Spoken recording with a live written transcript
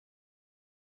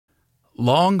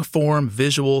long-form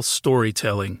visual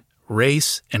storytelling,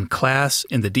 race and class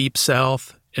in the Deep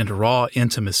South, and raw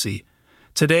intimacy.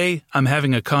 Today, I'm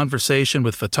having a conversation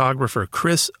with photographer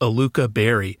Chris Aluka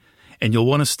Berry, and you'll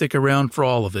want to stick around for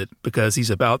all of it because he's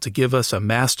about to give us a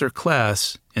master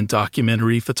class in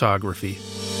documentary photography.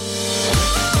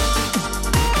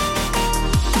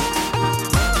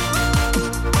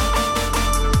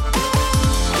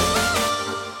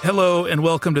 Hello and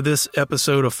welcome to this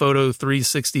episode of Photo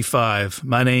 365.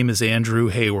 My name is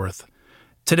Andrew Hayworth.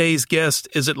 Today's guest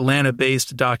is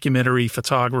Atlanta-based documentary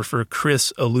photographer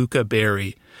Chris Aluka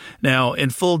Berry. Now, in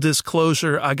full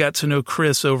disclosure, I got to know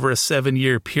Chris over a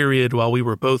 7-year period while we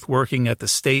were both working at the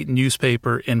state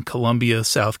newspaper in Columbia,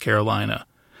 South Carolina.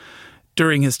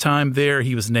 During his time there,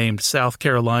 he was named South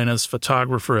Carolina's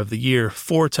Photographer of the Year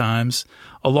 4 times,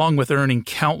 along with earning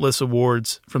countless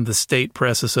awards from the State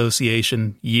Press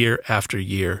Association year after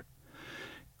year.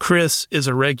 Chris is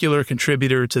a regular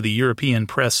contributor to the European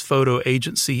Press Photo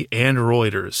Agency and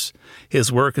Reuters.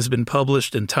 His work has been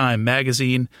published in Time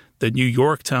Magazine, the New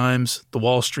York Times, the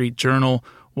Wall Street Journal,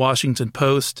 Washington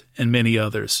Post, and many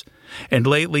others. And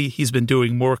lately, he's been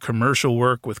doing more commercial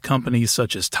work with companies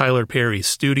such as Tyler Perry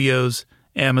Studios,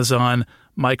 Amazon,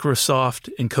 Microsoft,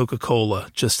 and Coca-Cola,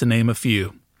 just to name a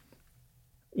few.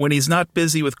 When he's not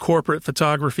busy with corporate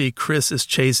photography, Chris is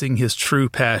chasing his true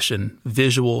passion,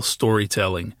 visual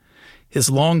storytelling. His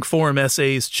long-form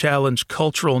essays challenge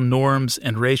cultural norms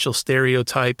and racial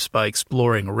stereotypes by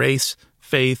exploring race,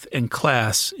 faith, and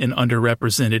class in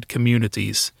underrepresented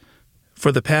communities.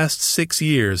 For the past 6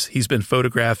 years, he's been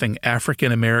photographing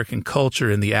African American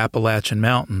culture in the Appalachian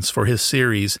Mountains for his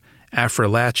series,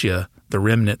 Afralachia, The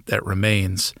Remnant That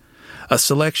Remains. A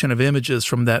selection of images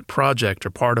from that project are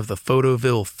part of the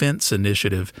Photoville Fence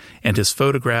initiative, and his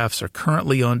photographs are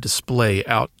currently on display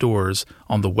outdoors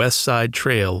on the West Side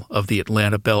Trail of the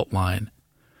Atlanta Beltline.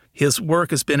 His work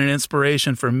has been an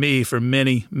inspiration for me for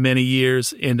many, many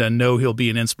years, and I know he'll be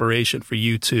an inspiration for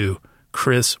you too.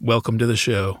 Chris, welcome to the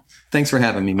show. Thanks for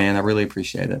having me, man. I really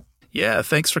appreciate it. Yeah,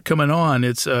 thanks for coming on.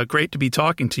 It's great to be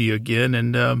talking to you again.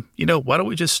 And, why don't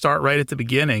we just start right at the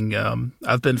beginning?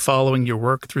 I've been following your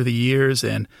work through the years,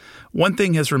 and one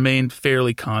thing has remained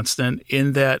fairly constant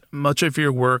in that much of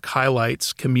your work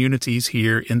highlights communities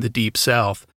here in the Deep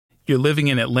South. You're living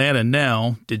in Atlanta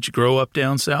now. Did you grow up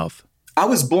down south? I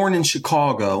was born in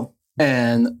Chicago,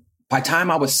 and by the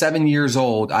time I was 7 years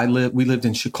old, we lived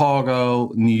in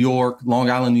Chicago, New York, Long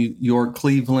Island, New York,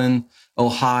 Cleveland,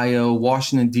 Ohio,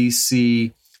 Washington,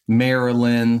 D.C.,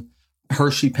 Maryland,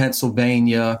 Hershey,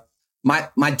 Pennsylvania.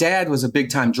 My dad was a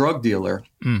big-time drug dealer,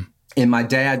 and my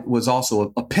dad was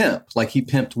also a pimp. Like, he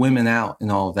pimped women out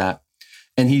and all of that.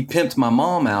 And he pimped my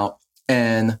mom out,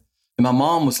 and my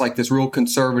mom was like this real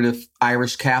conservative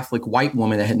Irish Catholic white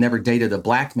woman that had never dated a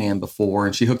black man before.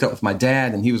 And she hooked up with my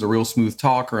dad, and he was a real smooth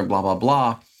talker and blah, blah,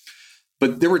 blah.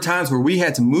 But there were times where we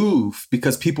had to move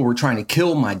because people were trying to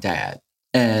kill my dad.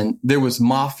 And there was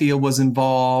mafia was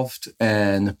involved.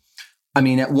 And I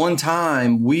mean, at one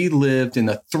time we lived in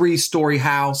a 3-story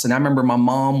house. And I remember my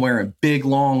mom wearing big,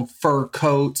 long fur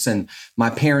coats and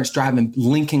my parents driving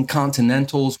Lincoln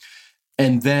Continentals.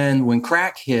 And then when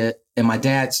crack hit and my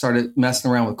dad started messing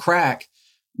around with crack,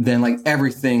 then like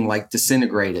everything like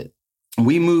disintegrated.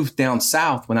 We moved down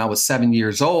south when I was 7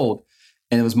 years old.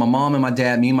 And it was my mom and my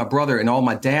dad, me and my brother and all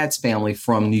my dad's family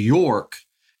from New York.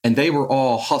 And they were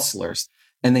all hustlers.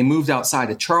 And they moved outside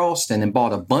of Charleston and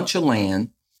bought a bunch of land.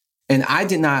 And I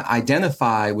did not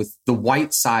identify with the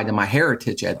white side of my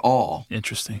heritage at all.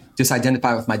 Interesting. Just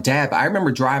identify with my dad. But I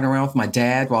remember driving around with my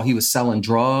dad while he was selling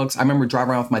drugs. I remember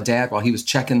driving around with my dad while he was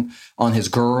checking on his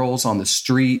girls on the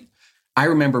street. I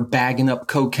remember bagging up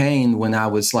cocaine when I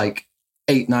was like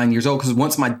 8, 9 years old. Because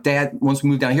once we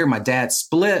moved down here, my dad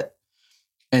split.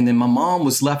 And then my mom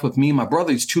was left with me and my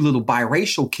brother, these 2 little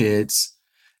biracial kids.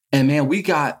 And man, we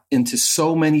got into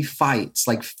so many fights,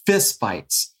 like fist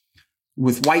fights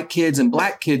with white kids and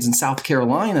black kids in South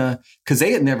Carolina because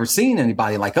they had never seen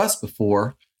anybody like us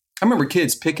before. I remember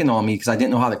kids picking on me because I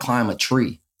didn't know how to climb a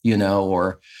tree,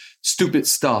 or stupid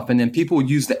stuff. And then people would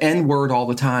use the N-word all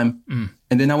the time.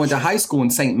 And then I went to high school in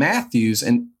St. Matthews,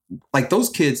 and like those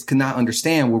kids could not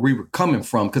understand where we were coming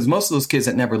from because most of those kids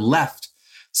had never left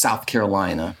South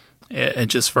Carolina. And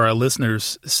just for our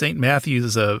listeners, St. Matthews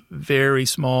is a very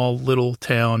small little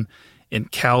town in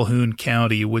Calhoun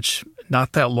County, which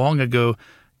not that long ago,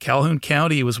 Calhoun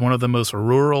County was one of the most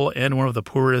rural and one of the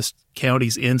poorest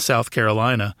counties in South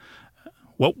Carolina.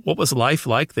 What was life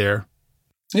like there?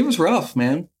 It was rough,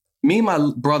 man. Me and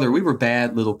my brother, we were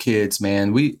bad little kids,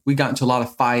 man. We got into a lot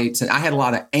of fights, and I had a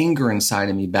lot of anger inside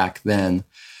of me back then.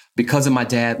 because of my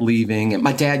dad leaving. And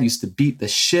my dad used to beat the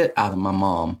shit out of my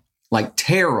mom, like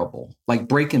terrible, like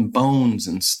breaking bones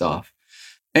and stuff.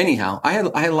 Anyhow, I had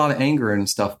a lot of anger and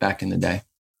stuff back in the day.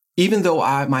 Even though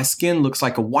my skin looks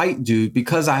like a white dude,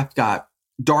 because I've got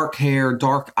dark hair,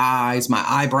 dark eyes, my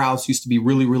eyebrows used to be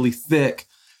really, really thick,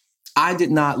 I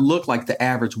did not look like the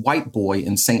average white boy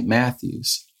in St.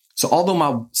 Matthews. So although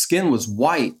my skin was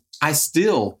white, I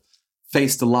still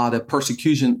faced a lot of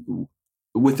persecution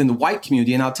within the white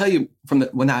community. And I'll tell you,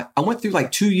 when I went through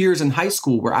like 2 years in high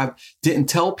school where I didn't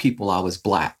tell people I was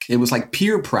black. It was like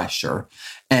peer pressure.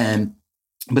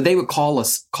 But they would call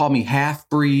me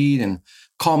half-breed and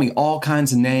call me all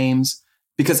kinds of names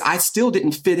because I still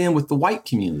didn't fit in with the white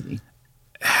community.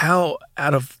 How,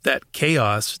 out of that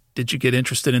chaos, did you get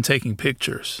interested in taking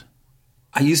pictures?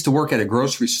 I used to work at a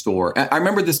grocery store. I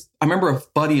remember a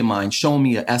buddy of mine showing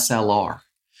me a SLR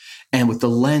and with the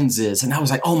lenses. And I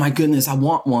was like, oh my goodness, I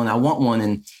want one.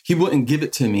 And he wouldn't give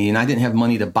it to me. And I didn't have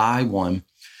money to buy one.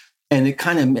 And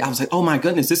I was like, oh my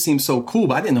goodness, this seems so cool,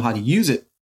 but I didn't know how to use it.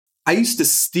 I used to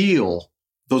steal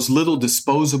those little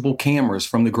disposable cameras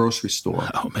from the grocery store.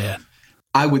 Oh, man.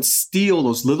 I would steal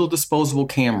those little disposable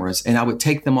cameras and I would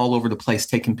take them all over the place,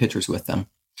 taking pictures with them.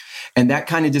 And that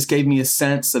kind of just gave me a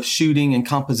sense of shooting and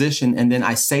composition. And then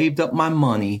I saved up my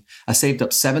money. I saved up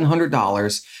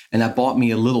 $700 and I bought me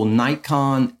a little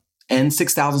Nikon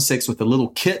N6006 with a little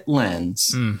kit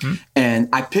lens. Mm-hmm. And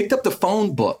I picked up the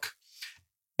phone book.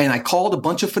 And I called a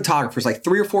bunch of photographers, like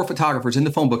 3 or 4 photographers in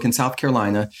the phone book in South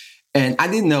Carolina. And I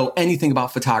didn't know anything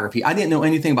about photography. I didn't know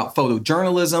anything about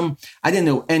photojournalism. I didn't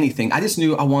know anything. I just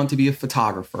knew I wanted to be a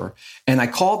photographer. And I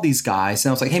called these guys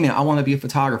and I was like, hey, man, I want to be a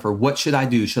photographer. What should I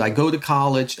do? Should I go to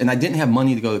college? And I didn't have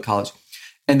money to go to college.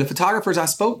 And the photographers I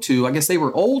spoke to, I guess they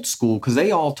were old school because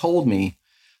they all told me,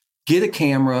 get a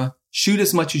camera, shoot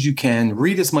as much as you can,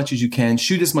 read as much as you can,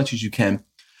 shoot as much as you can.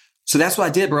 So that's what I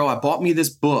did, bro. I bought me this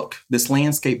book, this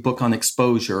landscape book on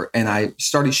exposure, and I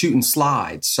started shooting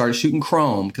slides, started shooting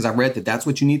chrome because I read that that's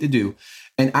what you need to do.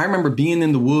 And I remember being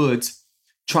in the woods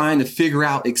trying to figure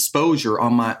out exposure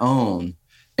on my own.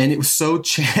 And it was so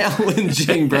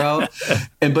challenging, bro.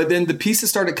 But then the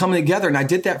pieces started coming together, and I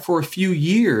did that for a few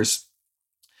years.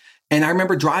 And I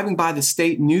remember driving by the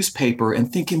state newspaper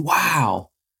and thinking, wow,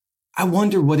 I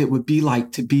wonder what it would be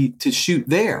like to shoot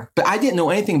there. But I didn't know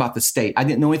anything about the state. I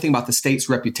didn't know anything about the state's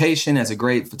reputation as a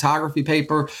great photography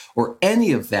paper or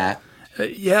any of that.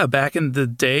 Yeah, back in the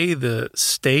day, the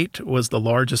State was the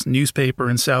largest newspaper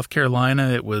in South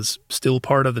Carolina. It was still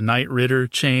part of the Knight Ridder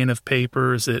chain of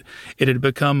papers. It had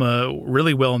become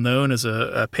really well known as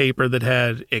a paper that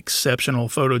had exceptional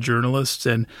photojournalists.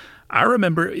 And I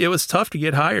remember it was tough to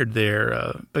get hired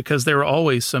there because there were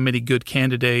always so many good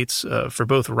candidates for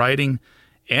both writing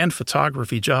and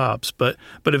photography jobs. But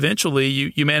eventually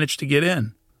you managed to get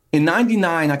in. In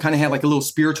 99, I kind of had like a little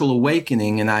spiritual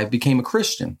awakening and I became a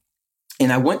Christian.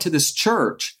 And I went to this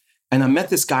church and I met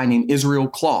this guy named Israel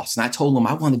Kloss. And I told him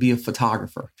I want to be a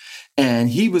photographer. And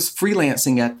he was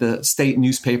freelancing at the state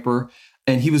newspaper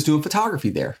and he was doing photography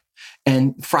there.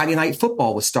 And Friday Night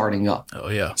Football was starting up. Oh,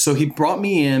 yeah. So he brought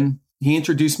me in. He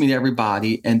introduced me to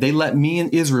everybody and they let me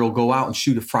and Israel go out and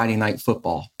shoot a Friday Night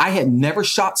Football. I had never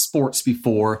shot sports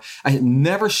before. I had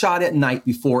never shot at night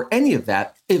before, any of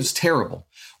that. It was terrible.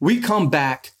 We come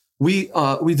back. We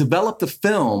develop the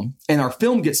film and our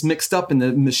film gets mixed up in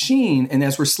the machine. And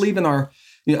as we're sleeving all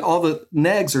the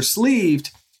negs are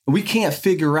sleeved, we can't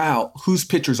figure out whose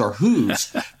pictures are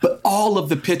whose, but all of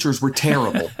the pictures were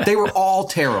terrible. They were all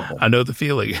terrible. I know the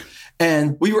feeling.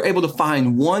 And we were able to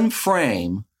find one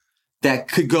frame that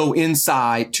could go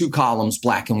inside 2 columns,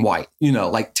 black and white,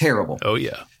 like terrible. Oh,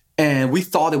 yeah. And we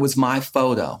thought it was my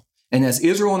photo. And as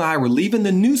Israel and I were leaving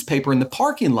the newspaper in the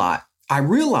parking lot, I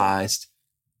realized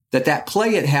that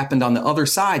play had happened on the other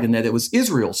side and that it was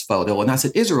Israel's photo. And I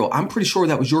said, Israel, I'm pretty sure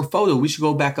that was your photo. We should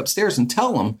go back upstairs and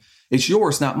tell him it's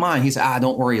yours, not mine. He said,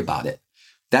 don't worry about it.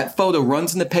 That photo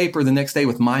runs in the paper the next day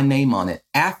with my name on it.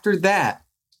 After that,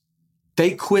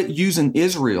 they quit using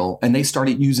Israel and they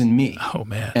started using me. Oh,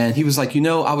 man. And he was like,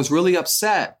 I was really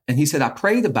upset. And he said, I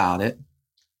prayed about it.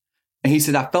 And he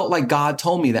said, I felt like God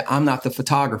told me that I'm not the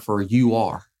photographer, you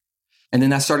are. And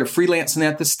then I started freelancing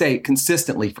at the state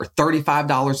consistently for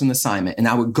 $35 an assignment. And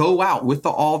I would go out with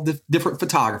all the different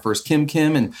photographers, Kim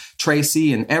and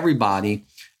Tracy and everybody.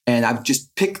 And I would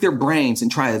just pick their brains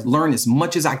and try to learn as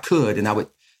much as I could. And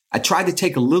I tried to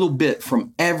take a little bit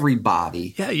from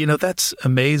everybody. Yeah, that's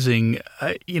amazing.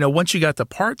 Once you got the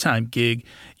part-time gig,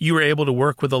 you were able to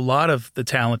work with a lot of the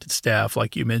talented staff,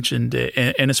 like you mentioned,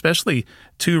 and especially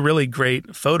 2 really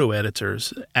great photo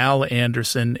editors, Al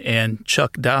Anderson and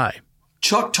Chuck Dye.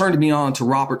 Chuck turned me on to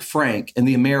Robert Frank and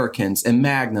the Americans and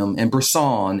Magnum and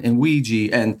Bresson and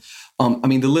Ouija. And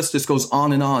the list just goes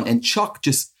on. And Chuck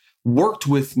just worked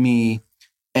with me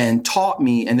and taught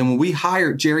me. And then when we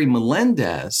hired Jerry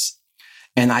Melendez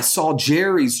and I saw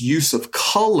Jerry's use of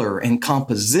color and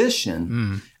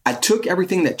composition, I took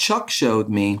everything that Chuck showed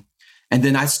me. And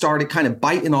then I started kind of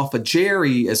biting off of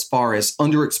Jerry as far as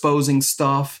underexposing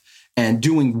stuff and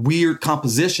doing weird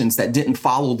compositions that didn't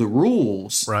follow the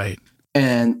rules. Right.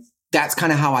 And that's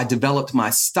kind of how I developed my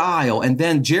style. And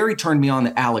then Jerry turned me on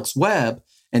to Alex Webb,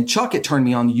 and Chuck had turned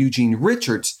me on to Eugene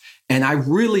Richards. And I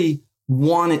really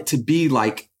wanted to be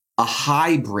like a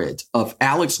hybrid of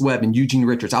Alex Webb and Eugene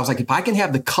Richards. I was like, if I can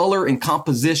have the color and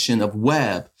composition of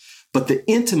Webb, but the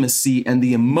intimacy and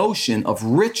the emotion of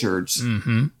Richards,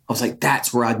 I was like,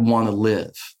 that's where I'd want to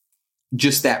live.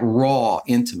 Just that raw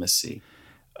intimacy.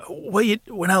 Well,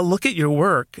 when I look at your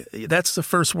work, that's the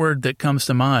first word that comes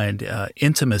to mind,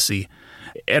 intimacy.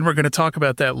 And we're going to talk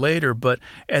about that later. But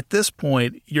at this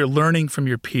point, you're learning from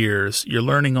your peers. You're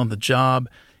learning on the job.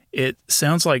 It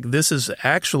sounds like this is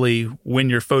actually when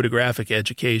your photographic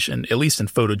education, at least in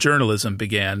photojournalism,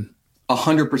 began.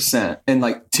 100%. And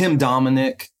like Tim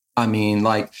Dominic,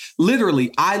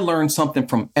 literally, I learned something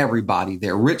from everybody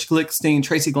there. Rich Glickstein,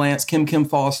 Tracy Glantz, Kim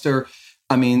Foster.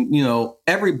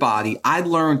 Everybody, I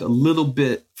learned a little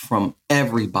bit from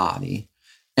everybody.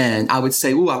 And I would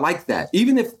say, I like that.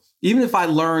 Even if I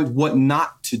learned what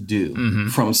not to do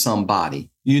from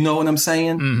somebody, you know what I'm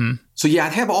saying? So yeah,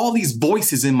 I'd have all these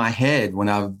voices in my head when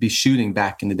I would be shooting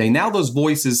back in the day. Now those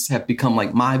voices have become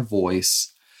like my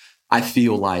voice, I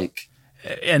feel like.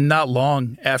 And not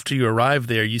long after you arrived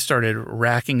there, you started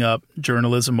racking up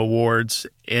journalism awards,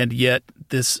 and yet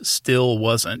this still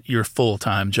wasn't your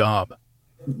full-time job.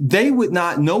 They wouldn't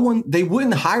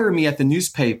hire me at the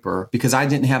newspaper because I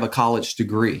didn't have a college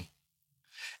degree.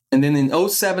 And then in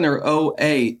 07 or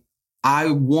 08,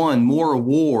 I won more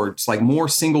awards, like more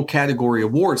single category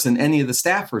awards than any of the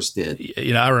staffers did.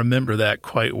 I remember that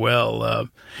quite well.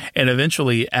 And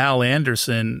eventually Al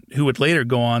Anderson, who would later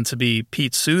go on to be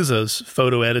Pete Souza's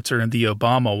photo editor in the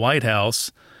Obama White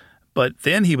House, but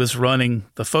then he was running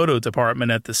the photo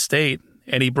department at the State,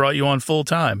 and he brought you on full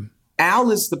time.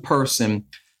 Al is the person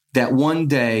that one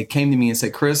day came to me and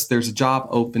said, Chris, there's a job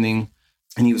opening.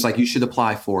 And he was like, you should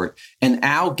apply for it. And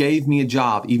Al gave me a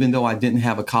job, even though I didn't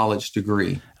have a college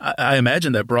degree. I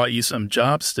imagine that brought you some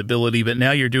job stability, but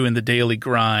now you're doing the daily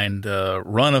grind,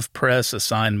 run of press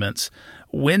assignments.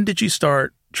 When did you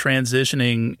start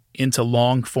transitioning into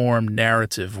long-form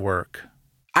narrative work?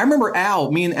 I remember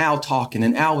me and Al talking,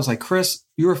 and Al was like, Chris,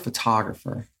 you're a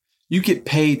photographer. You get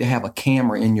paid to have a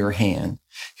camera in your hand.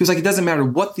 He was like, it doesn't matter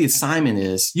what the assignment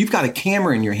is. You've got a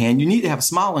camera in your hand. You need to have a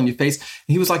smile on your face.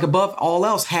 And he was like, above all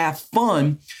else, have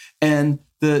fun. And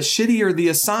the shittier the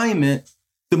assignment,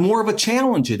 the more of a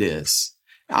challenge it is.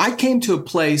 I came to a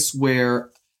place where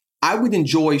I would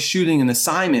enjoy shooting an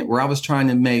assignment where I was trying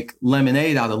to make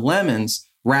lemonade out of lemons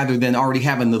rather than already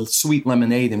having the sweet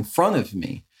lemonade in front of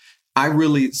me. I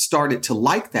really started to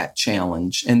like that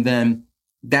challenge. And then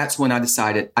that's when I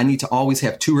decided I need to always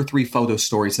have 2 or 3 photo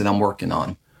stories that I'm working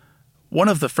on. One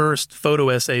of the first photo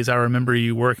essays I remember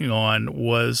you working on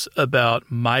was about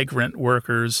migrant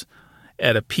workers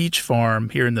at a peach farm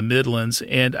here in the Midlands.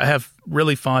 And I have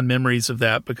really fond memories of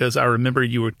that because I remember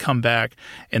you would come back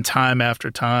and time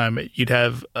after time, you'd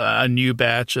have a new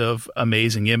batch of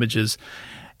amazing images.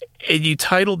 And you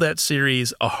titled that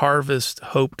series A Harvest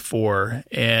Hoped For,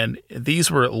 and these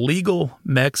were legal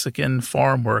Mexican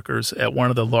farm workers at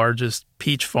one of the largest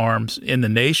peach farms in the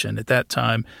nation at that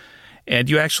time.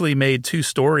 And you actually made 2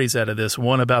 stories out of this,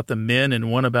 one about the men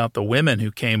and one about the women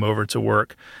who came over to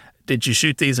work. Did you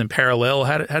shoot these in parallel?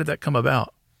 How did that come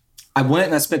about? I went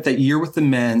and I spent that year with the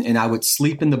men, and I would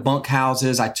sleep in the bunk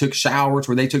houses. I took showers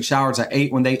where they took showers. I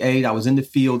ate when they ate. I was in the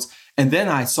fields. And then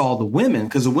I saw the women,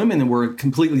 because the women were a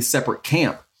completely separate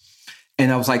camp.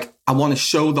 And I was like, I want to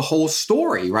show the whole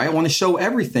story, right? I want to show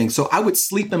everything. So I would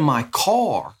sleep in my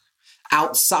car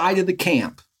outside of the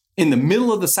camp in the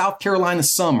middle of the South Carolina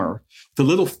summer, the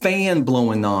little fan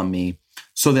blowing on me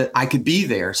so that I could be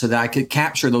there, so that I could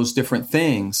capture those different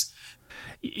things.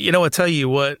 I'll tell you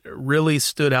what really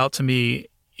stood out to me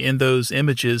in those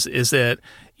images is that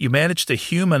you managed to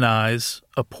humanize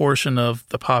a portion of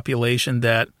the population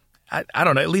that, I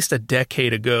don't know, at least a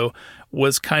decade ago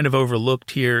was kind of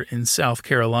overlooked here in South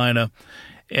Carolina.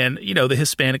 And, the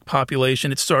Hispanic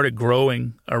population, it started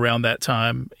growing around that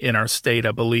time in our state,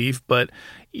 I believe. But,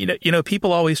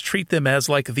 people always treat them as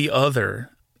like the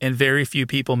other. And very few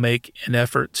people make an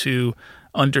effort to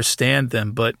understand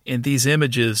them. But in these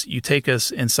images, you take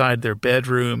us inside their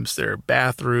bedrooms, their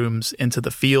bathrooms, into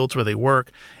the fields where they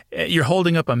work. You're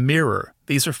holding up a mirror.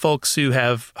 These are folks who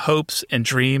have hopes and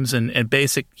dreams and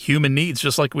basic human needs,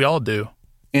 just like we all do.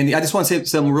 And I just want to say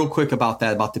something real quick about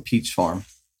that, about the peach farm.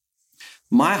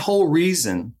 My whole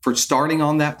reason for starting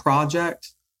on that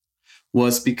project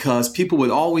was because people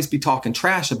would always be talking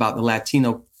trash about the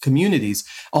Latino communities.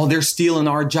 Oh, they're stealing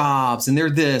our jobs and they're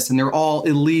this and they're all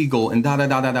illegal and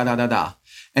da-da-da-da-da-da-da.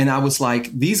 And I was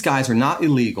like, these guys are not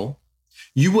illegal.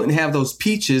 You wouldn't have those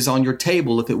peaches on your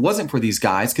table if it wasn't for these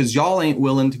guys, because y'all ain't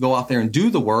willing to go out there and do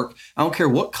the work. I don't care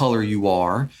what color you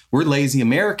are. We're lazy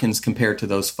Americans compared to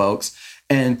those folks.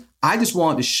 And I just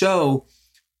wanted to show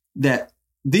that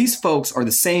these folks are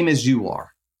the same as you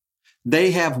are.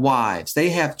 They have wives, they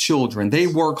have children, they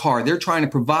work hard, they're trying to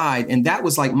provide. And that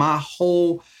was like my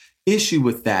whole issue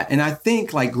with that. And I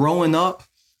think like growing up,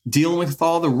 dealing with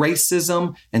all the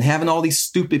racism and having all these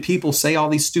stupid people say all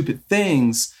these stupid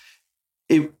things,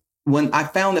 when I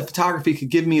found that photography could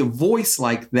give me a voice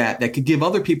like that could give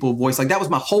other people a voice, like that was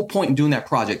my whole point in doing that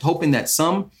project, hoping that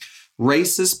some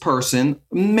racist person,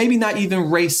 maybe not even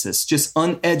racist, just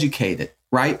uneducated,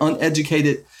 right?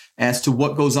 Uneducated as to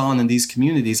what goes on in these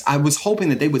communities. I was hoping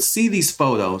that they would see these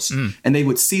photos and they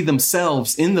would see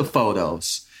themselves in the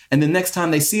photos. And the next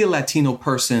time they see a Latino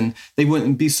person, they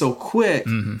wouldn't be so quick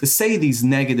to say these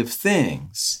negative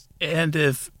things. And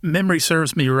if memory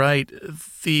serves me right,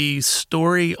 the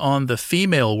story on the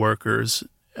female workers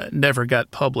never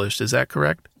got published. Is that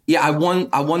correct? Yeah, I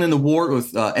won an award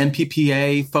with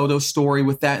MPPA photo story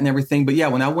with that and everything. But yeah,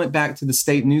 when I went back to the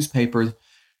state newspaper,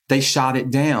 they shot it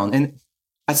down. And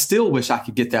I still wish I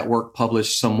could get that work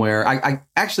published somewhere. I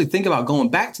actually think about going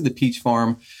back to the peach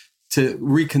farm to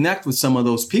reconnect with some of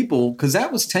those people, because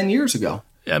that was 10 years ago.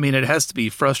 I mean, it has to be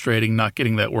frustrating not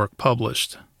getting that work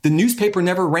published. The newspaper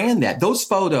never ran that. Those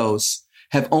photos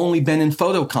have only been in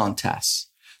photo contests.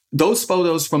 Those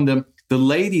photos from the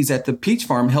ladies at the peach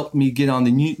farm helped me get on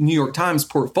the New York Times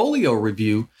portfolio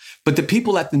review, but the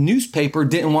people at the newspaper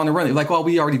didn't want to run it. Like, well,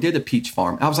 we already did a peach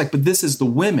farm. I was like, but this is the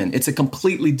women. It's a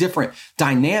completely different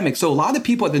dynamic. So a lot of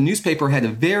people at the newspaper had a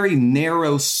very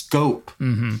narrow scope,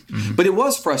 but it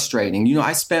was frustrating. You know,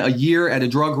 I spent a year at a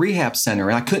drug rehab center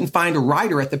and I couldn't find a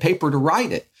writer at the paper to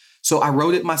write it. So I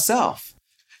wrote it myself.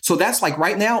 So that's like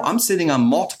right now I'm sitting on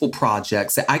multiple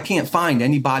projects that I can't find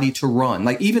anybody to run.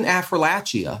 Like even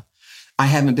Affrilachiae, I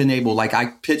haven't been able, like I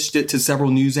pitched it to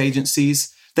several news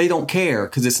agencies. They don't care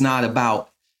because it's not about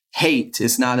hate.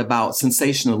 It's not about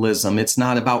sensationalism. It's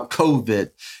not about COVID.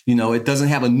 You know, it doesn't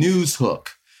have a news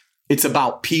hook. It's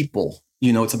about people.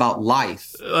 You know, it's about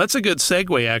life. That's a good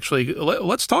segue, actually.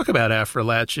 Let's talk about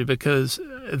Affrilachiae, because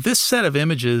this set of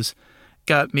images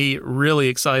got me really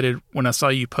excited when I saw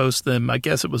you post them. I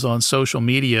guess it was on social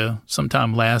media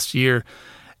sometime last year.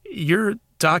 You're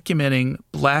documenting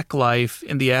Black life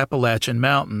in the Appalachian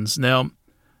Mountains. Now,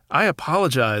 I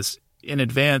apologize in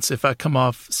advance if I come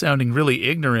off sounding really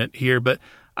ignorant here, but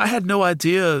I had no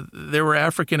idea there were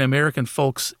African-American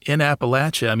folks in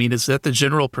Appalachia. I mean, is that the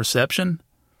general perception?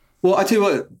 Well, I tell you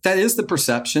what, that is the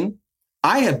perception.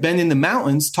 I have been in the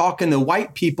mountains talking to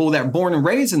white people that were born and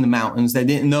raised in the mountains that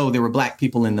didn't know there were Black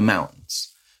people in the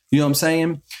mountains. You know what I'm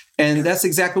saying? And that's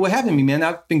exactly what happened to me, man.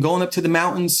 I've been going up to the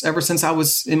mountains ever since I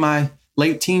was in my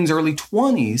late teens, early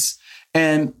 20s.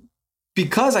 And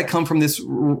because I come from this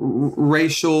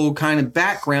racial kind of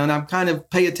background, I kind of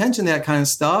pay attention to that kind of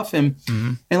stuff. And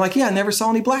like, yeah, I never saw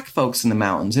any Black folks in the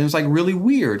mountains. And it was like really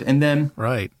weird. And then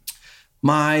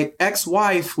my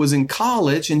ex-wife was in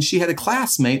college and she had a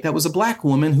classmate that was a Black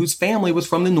woman whose family was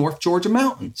from the North Georgia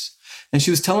mountains. And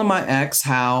she was telling my ex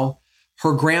how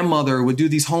her grandmother would do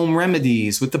these home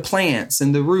remedies with the plants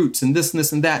and the roots and this and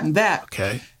this and that and that.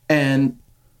 Okay. And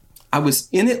I was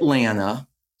in Atlanta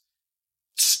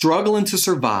struggling to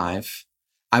survive.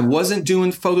 I wasn't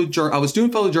doing I was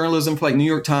doing photojournalism for like New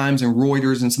York Times and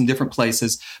Reuters and some different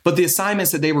places. But the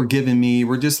assignments that they were giving me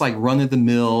were just like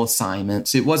run-of-the-mill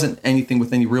assignments. It wasn't anything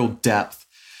with any real depth.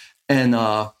 And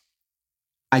I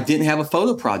didn't have a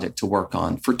photo project to work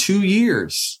on for 2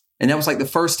 years. And that was like the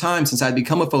first time since I'd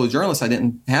become a photojournalist, I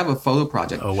didn't have a photo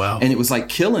project. Oh, wow. And it was like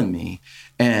killing me.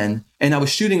 And I was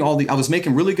shooting I was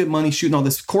making really good money shooting all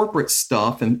this corporate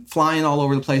stuff and flying all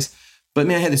over the place. But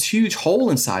man, I had this huge hole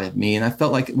inside of me and I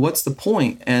felt like, what's the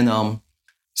point? And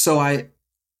so I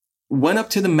went up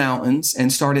to the mountains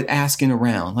and started asking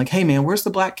around like, hey man, where's the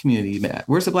Black community at?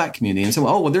 Where's the Black community? And so,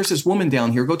 oh, well, there's this woman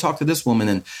down here. Go talk to this woman.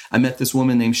 And I met this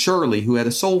woman named Shirley who had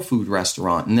a soul food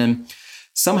restaurant. And then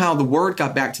somehow the word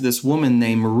got back to this woman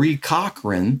named Marie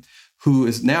Cochran, who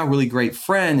is now a really great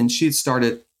friend. And she had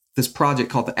started this project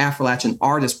called the Appalachian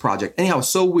Artist Project. Anyhow, it's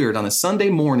so weird. On a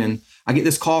Sunday morning, I get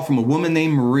this call from a woman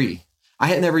named Marie. I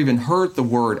had never even heard the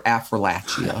word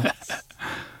Appalachia.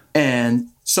 And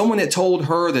someone had told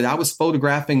her that I was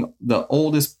photographing the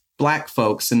oldest Black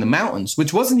folks in the mountains,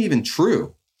 which wasn't even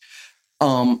true.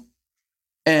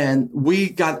 And we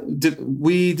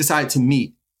decided to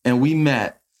meet, and we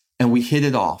met, and we hit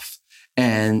it off.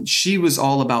 And she was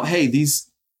all about, hey, these,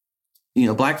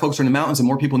 Black folks are in the mountains and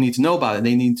more people need to know about it.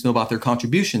 They need to know about their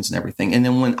contributions and everything. And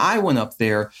then when I went up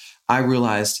there, I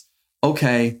realized,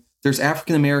 okay, there's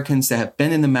African Americans that have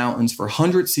been in the mountains for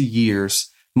hundreds of years.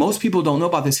 Most people don't know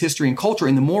about this history and culture.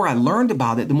 And the more I learned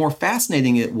about it, the more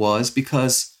fascinating it was,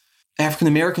 because African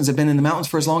Americans have been in the mountains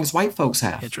for as long as white folks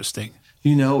have. Interesting.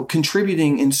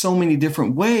 Contributing in so many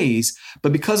different ways.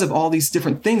 But because of all these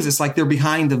different things, it's like they're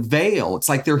behind a veil. It's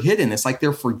like they're hidden. It's like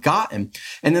they're forgotten.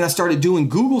 And then I started doing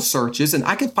Google searches, and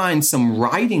I could find some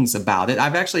writings about it.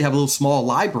 I've actually have a little small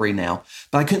library now,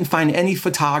 but I couldn't find any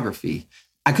photography.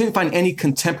 I couldn't find any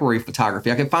contemporary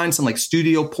photography. I could find some like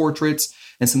studio portraits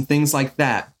and some things like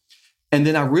that. And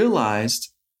then I realized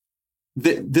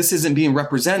that this isn't being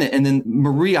represented. And then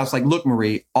Marie, I was like, look,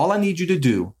 Marie, all I need you to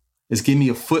do is give me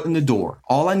a foot in the door.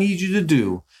 All I need you to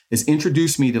do is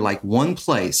introduce me to like one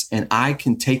place, and I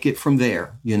can take it from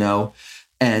there,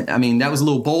 And I mean, that was a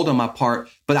little bold on my part,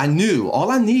 but I knew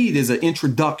all I need is an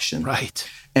introduction. Right.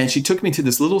 And she took me to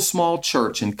this little small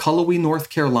church in Cullowhee, North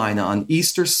Carolina on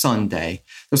Easter Sunday.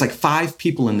 There was like 5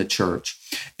 people in the church.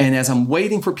 And as I'm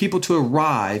waiting for people to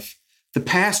arrive, the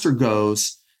pastor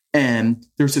goes, and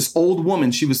there's this old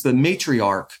woman. She was the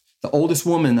matriarch, the oldest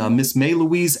woman, Miss May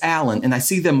Louise Allen. And I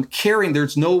see them carrying,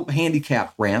 there's no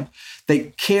handicap ramp.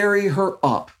 They carry her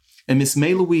up. And Miss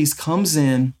May Louise comes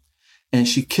in, and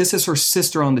she kisses her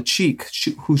sister on the cheek,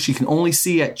 who she can only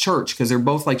see at church because they're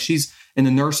both like, she's in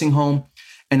a nursing home.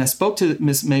 And I spoke to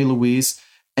Miss May Louise,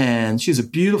 and she's a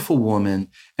beautiful woman.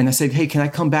 And I said, hey, can I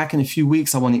come back in a few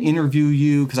weeks? I want to interview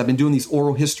you because I've been doing these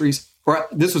oral histories.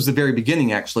 This was the very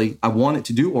beginning, actually. I wanted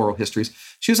to do oral histories.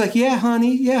 She was like, yeah,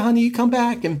 honey, you come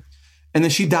back. And then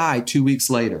she died 2 weeks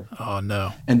later. Oh,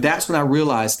 no. And that's when I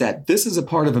realized that this is a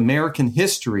part of American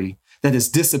history that is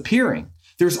disappearing.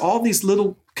 There's all these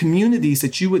little communities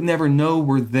that you would never know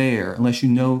were there unless you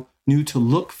knew to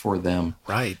look for them.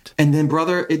 Right. And then,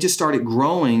 brother, it just started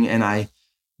growing, and I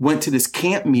went to this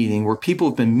camp meeting where people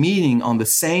have been meeting on the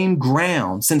same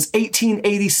ground since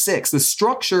 1886. The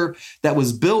structure that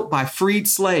was built by freed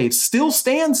slaves still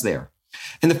stands there.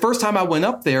 And the first time I went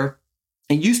up there,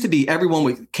 it used to be everyone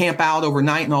would camp out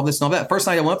overnight and all this and all that. First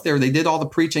night I went up there, they did all the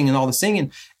preaching and all the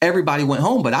singing. Everybody went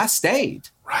home, but I stayed.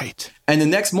 Right. And the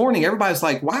next morning, everybody was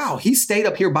like, wow, he stayed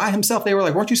up here by himself. They were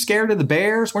like, weren't you scared of the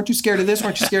bears? Weren't you scared of this?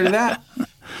 Weren't you scared of that?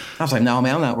 I was like, no,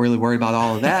 man, I'm not really worried about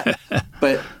all of that.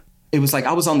 But it was like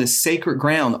I was on this sacred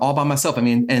ground all by myself. I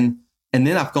mean, and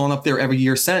then I've gone up there every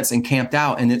year since and camped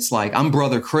out. And it's like, I'm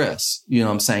Brother Chris, you know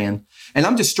what I'm saying? And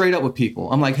I'm just straight up with people.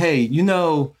 I'm like, hey,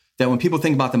 that when people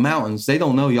think about the mountains, they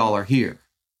don't know y'all are here.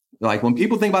 Like when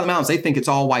people think about the mountains, they think it's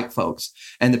all white folks.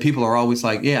 And the people are always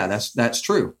like, yeah, that's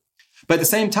true. But at the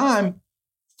same time,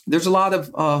 there's a lot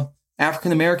of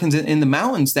African Americans in the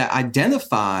mountains that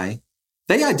identify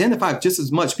just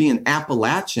as much being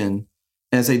Appalachian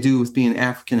as they do with being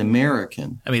African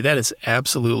American. I mean, that is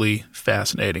absolutely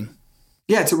fascinating.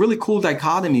 Yeah, it's a really cool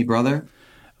dichotomy, brother.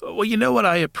 Well, you know what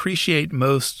I appreciate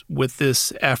most with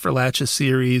this Appalachia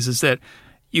series is that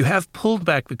you have pulled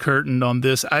back the curtain on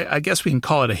this. I guess we can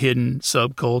call it a hidden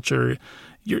subculture.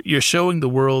 You're showing the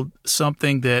world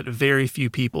something that very few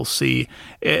people see.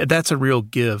 That's a real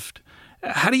gift.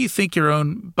 How do you think your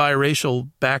own biracial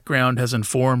background has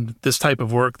informed this type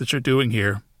of work that you're doing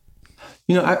here?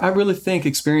 I really think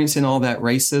experiencing all that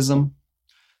racism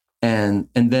and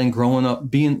then growing up,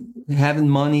 having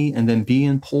money and then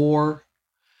being poor.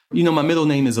 My middle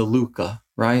name is Aluka,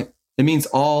 right? It means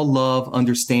all love,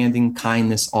 understanding,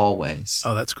 kindness, always.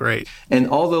 Oh, that's great. And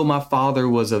although my father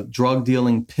was a drug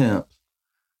dealing pimp,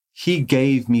 he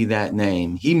gave me that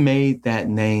name. He made that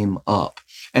name up.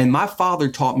 And my father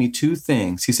taught me 2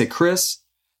 things. He said, Chris,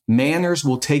 manners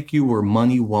will take you where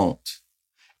money won't.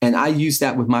 And I use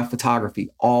that with my photography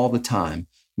all the time.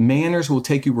 Manners will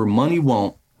take you where money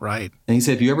won't. Right. And he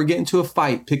said, if you ever get into a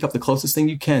fight, pick up the closest thing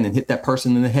you can and hit that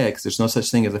person in the head because there's no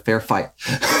such thing as a fair fight.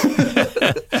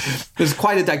 There's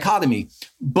quite a dichotomy.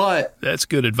 But that's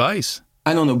good advice.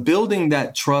 I don't know. Building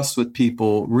that trust with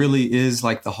people really is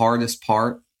like the hardest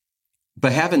part.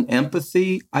 But having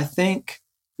empathy, I think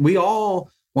we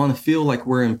all want to feel like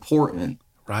we're important.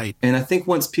 Right. And I think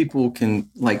once people can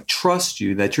like trust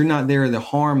you, that you're not there to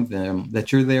harm them,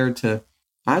 that you're there to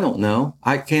I don't know.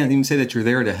 I can't even say that you're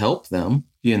there to help them,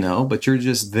 but you're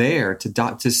just there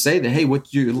to say that, hey,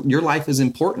 what your life is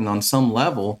important on some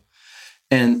level.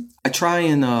 And I try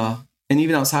and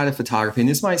even outside of photography, and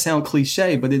this might sound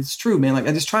cliche, but it's true, man. Like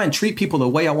I just try and treat people the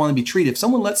way I want to be treated. If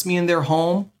someone lets me in their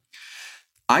home,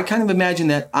 I kind of imagine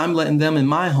that I'm letting them in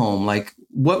my home. Like,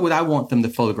 what would I want them to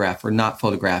photograph or not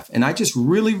photograph? And I just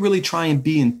really, really try and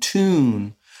be in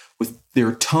tune with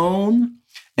their tone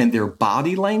and their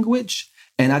body language.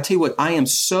 And I tell you what, I am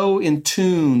so in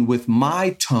tune with my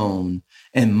tone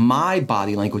and my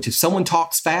body language. If someone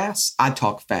talks fast, I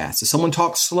talk fast. If someone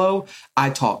talks slow, I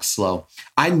talk slow.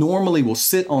 I normally will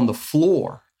sit on the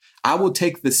floor. I will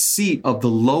take the seat of the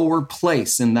lower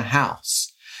place in the house.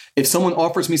 If someone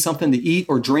offers me something to eat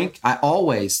or drink, I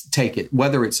always take it,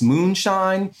 whether it's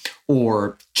moonshine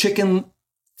or chicken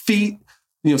feet,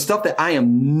 stuff that I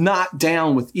am not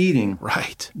down with eating.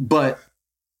 Right. But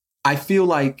I feel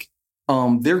like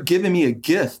they're giving me a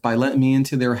gift by letting me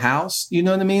into their house, you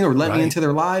know what I mean? Or letting me into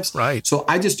their lives. Right. So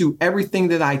I just do everything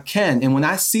that I can. And when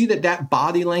I see that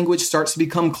body language starts to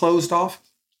become closed off,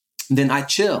 then I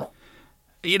chill.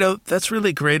 That's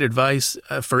really great advice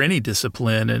for any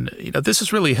discipline. And, this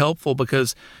is really helpful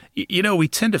because, we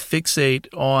tend to fixate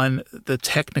on the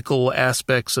technical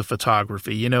aspects of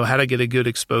photography, how to get a good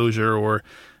exposure or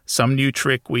some new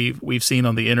trick we've seen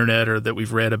on the internet or that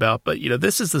we've read about. But,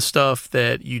 this is the stuff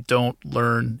that you don't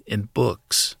learn in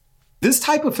books. This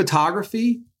type of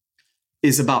photography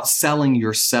is about selling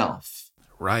yourself.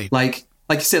 Right. Like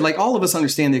you said, like all of us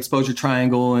understand the exposure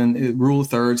triangle and rule of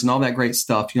thirds and all that great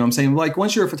stuff. You know what I'm saying? Like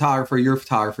once you're a photographer,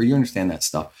 you understand that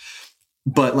stuff.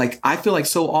 But like, I feel like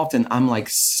so often I'm like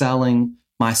selling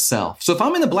myself. So if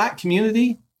I'm in the Black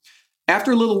community,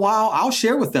 after a little while, I'll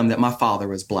share with them that my father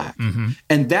was Black. Mm-hmm.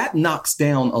 And that knocks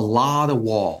down a lot of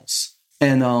walls.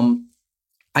 And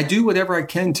I do whatever I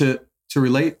can to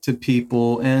relate to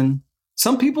people. And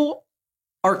some people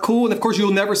are cool. And of course,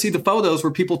 you'll never see the photos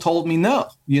where people told me no,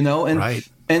 and, right.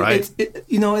 and right.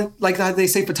 and like they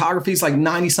say, photography is like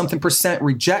 90-something%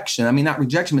 rejection. I mean, not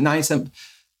rejection, but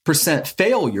 90-something%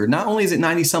 failure. Not only is it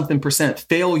 90-something%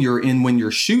 failure in when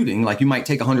you're shooting, like you might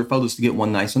take 100 photos to get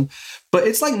one nice one, but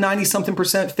it's like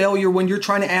 90-something% failure when you're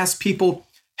trying to ask people,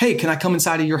 hey, can I come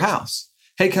inside of your house?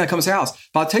 Hey, can I come inside your house?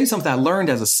 But I'll tell you something I learned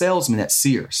as a salesman at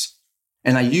Sears,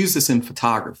 and I use this in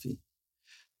photography.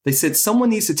 They said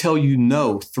someone needs to tell you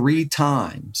no 3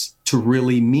 times to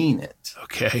really mean it.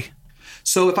 Okay.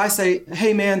 So if I say,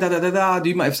 hey, man, do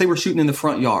you mind? Say we're shooting in the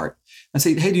front yard. I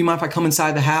say, hey, do you mind if I come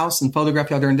inside the house and photograph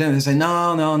you out during dinner? They say,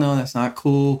 no, that's not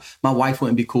cool. My wife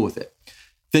wouldn't be cool with it.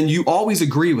 Then you always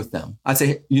agree with them. I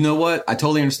say, you know what? I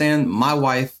totally understand. My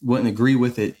wife wouldn't agree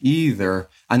with it either.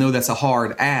 I know that's a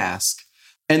hard ask.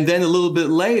 And then a little bit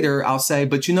later, I'll say,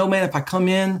 but man, if I come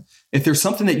in, if there's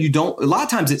something that you don't, a lot of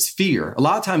times it's fear. A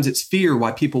lot of times it's fear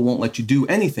why people won't let you do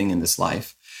anything in this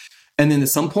life. And then at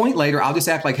some point later, I'll just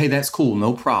act like, hey, that's cool.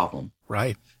 No problem.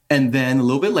 Right. And then a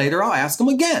little bit later, I'll ask them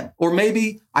again. Or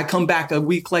maybe I come back a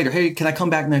week later. Hey, can I come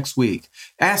back next week?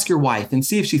 Ask your wife and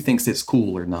see if she thinks it's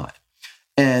cool or not.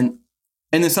 And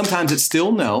then sometimes it's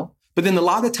still no. But then a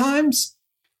lot of times,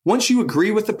 once you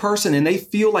agree with the person and they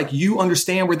feel like you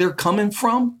understand where they're coming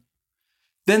from,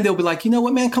 then they'll be like, you know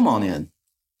what, man, come on in.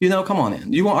 Come on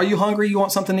in. Are you hungry? You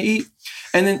want something to eat?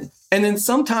 And then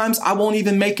sometimes I won't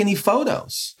even make any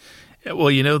photos. Well,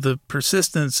 the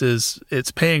persistence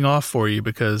it's paying off for you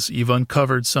because you've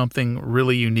uncovered something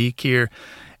really unique here.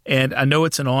 And I know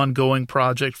it's an ongoing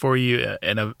project for you,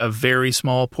 and a very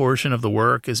small portion of the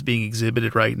work is being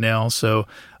exhibited right now. So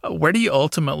where do you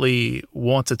ultimately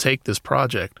want to take this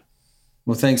project?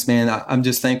 Well, thanks, man. I'm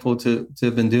just thankful to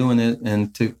have been doing it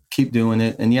and to keep doing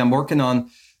it. And yeah, I'm working on,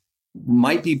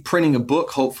 might be printing a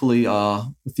book, hopefully,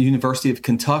 with the University of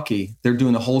Kentucky. They're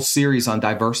doing a whole series on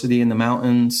diversity in the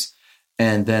mountains.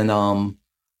 And then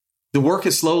the work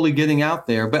is slowly getting out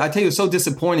there. But I tell you, it's so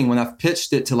disappointing when I've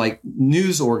pitched it to like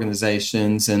news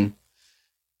organizations and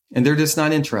they're just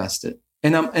not interested.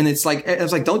 And it's like, I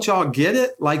was like, don't y'all get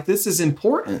it? Like, this is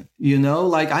important,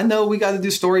 like, I know we got to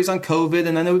do stories on COVID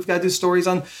and I know we've got to do stories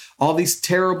on all these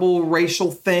terrible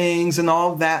racial things and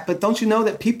all of that. But don't you know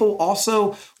that people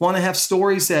also want to have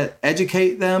stories that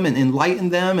educate them and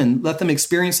enlighten them and let them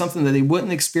experience something that they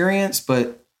wouldn't experience?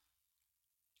 But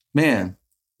man,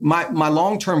 my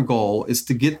long-term goal is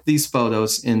to get these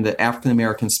photos in the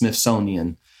African-American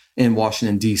Smithsonian in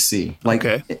Washington, D.C. Like,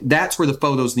 okay. That's where the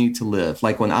photos need to live.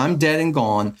 Like, when I'm dead and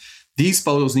gone, these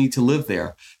photos need to live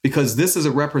there because this is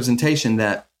a representation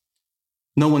that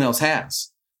no one else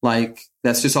has. Like,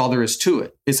 that's just all there is to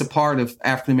it. It's a part of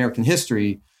African-American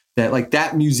history that, like,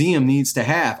 that museum needs to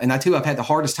have. And I tell you, I've had the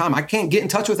hardest time. I can't get in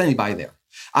touch with anybody there.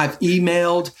 I've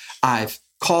emailed, I've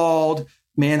called,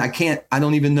 man, I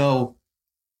don't even know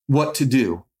what to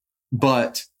do,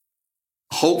 but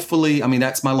hopefully, I mean,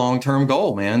 that's my long-term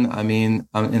goal, man. I mean,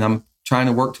 and I'm trying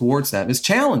to work towards that. It's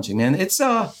challenging, man. It's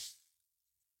so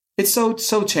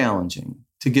challenging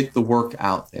to get the work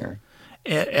out there.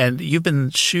 And you've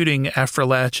been shooting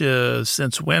Affrilachia's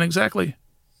since when exactly?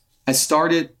 I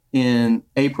started in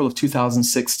April of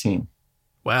 2016.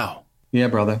 Wow. Yeah,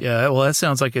 brother. Yeah, well, that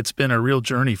sounds like it's been a real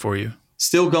journey for you.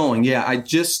 Still going. Yeah, I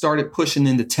just started pushing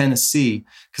into Tennessee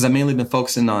because I've mainly been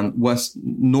focusing on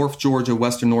North Georgia,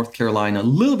 Western North Carolina, a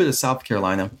little bit of South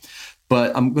Carolina,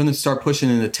 but I'm going to start pushing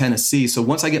into Tennessee. So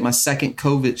once I get my second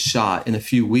COVID shot in a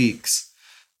few weeks,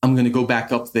 I'm going to go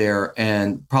back up there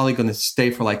and probably going to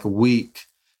stay for like a week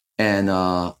and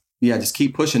just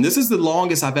keep pushing. This is the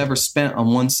longest I've ever spent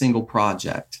on one single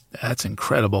project. That's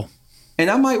incredible.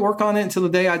 And I might work on it until the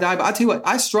day I die. But I tell you what,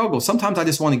 I struggle. Sometimes I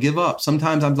just want to give up.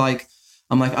 Sometimes I'm like,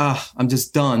 I'm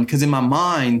just done. Because in my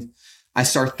mind, I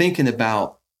start thinking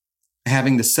about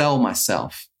having to sell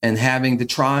myself and having to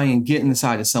try and get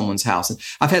inside of someone's house. And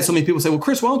I've had so many people say, well,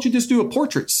 Chris, why don't you just do a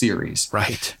portrait series?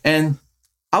 Right. And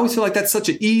I always feel like that's such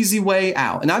an easy way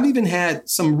out. And I've even had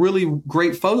some really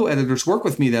great photo editors work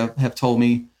with me that have told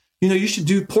me, you should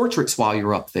do portraits while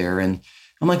you're up there. And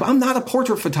I'm like, I'm not a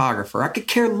portrait photographer. I could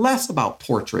care less about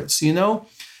portraits,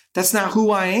 That's not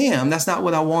who I am. That's not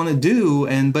what I want to do.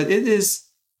 But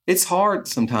it's hard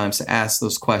sometimes to ask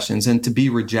those questions and to be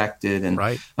rejected. And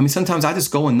right. I mean, sometimes I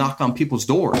just go and knock on people's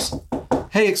doors.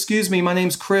 Hey, excuse me, my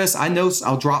name's Chris. I know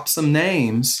I'll drop some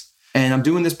names and I'm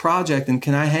doing this project and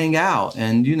can I hang out?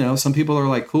 And, some people are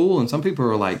like, cool. And some people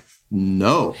are like,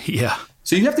 no. Yeah.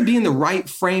 So you have to be in the right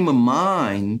frame of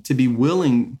mind to be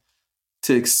willing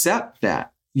to accept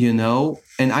that,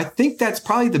 And I think that's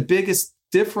probably the biggest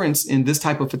difference in this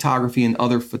type of photography and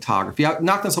other photography. I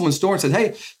knocked on someone's door and said,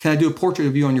 hey, can I do a portrait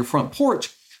of you on your front porch?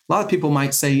 A lot of people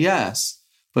might say yes.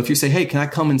 But if you say, hey, can I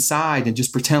come inside and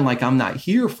just pretend like I'm not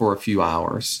here for a few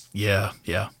hours? Yeah,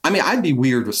 yeah. I mean, I'd be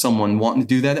weird with someone wanting to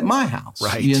do that at my house,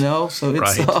 right?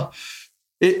 So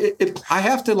it's, I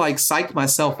have to psych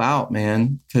myself out,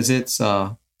 man, because it's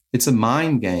a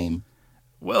mind game.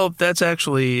 Well, that's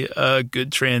actually a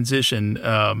good transition.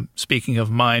 Speaking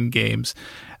of mind games,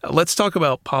 let's talk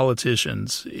about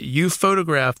politicians. You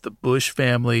photographed the Bush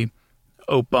family,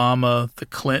 Obama, the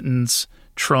Clintons,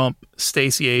 Trump,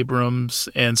 Stacey Abrams,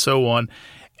 and so on.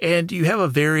 And you have a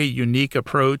very unique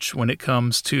approach when it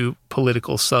comes to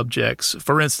political subjects.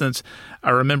 For instance, I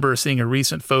remember seeing a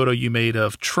recent photo you made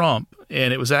of Trump,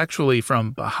 and it was actually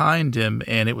from behind him,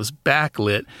 and it was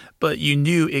backlit, but you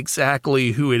knew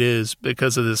exactly who it is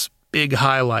because of this big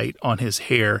highlight on his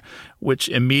hair, which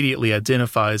immediately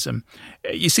identifies him.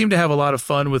 You seem to have a lot of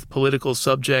fun with political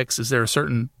subjects. Is there a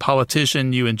certain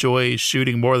politician you enjoy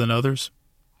shooting more than others?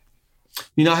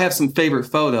 I have some favorite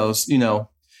photos.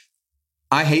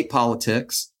 I hate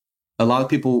politics. A lot of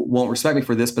people won't respect me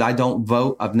for this, but I don't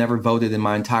vote. I've never voted in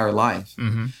my entire life.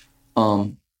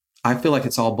 Mm-hmm. I feel like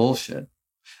it's all bullshit.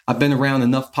 I've been around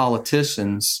enough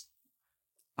politicians.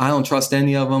 I don't trust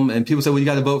any of them. And people say, well, you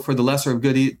got to vote for the lesser of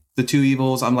the two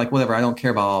evils. I'm like, whatever. I don't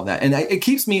care about all of that. And it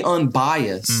keeps me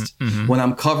unbiased when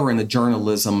I'm covering a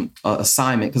journalism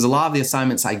assignment, because a lot of the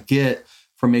assignments I get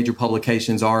from major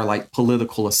publications are like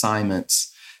political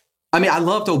assignments. I mean, I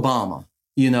loved Obama.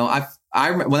 I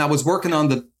remember when I was working on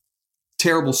the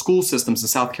terrible school systems in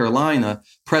South Carolina,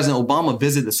 President Obama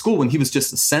visited the school when he was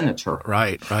just a senator.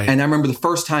 Right. And I remember the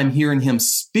first time hearing him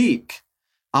speak,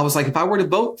 I was like, if I were to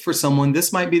vote for someone,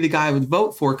 this might be the guy I would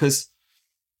vote for, because,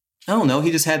 I don't know,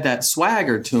 he just had that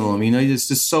swagger to him. He's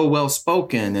just so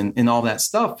well-spoken and all that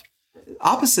stuff.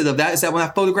 Opposite of that is that when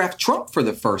I photographed Trump for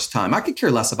the first time, I could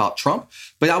care less about Trump,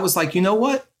 but I was like, you know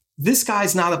what? This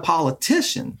guy's not a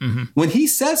politician. Mm-hmm. When he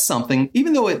says something,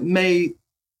 even though it may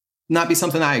not be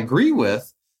something I agree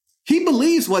with, he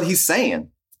believes what he's saying.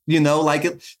 He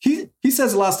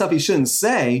says a lot of stuff he shouldn't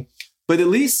say, but at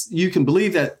least you can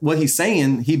believe that what he's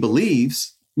saying, he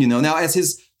believes. Now as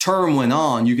his term went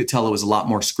on, you could tell it was a lot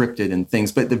more scripted and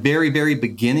things. But at the very, very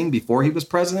beginning, before he was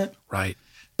president, right.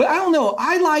 But I don't know.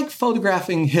 I like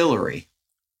photographing Hillary.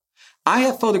 I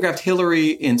have photographed Hillary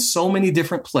in so many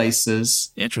different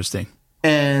places. Interesting.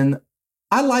 And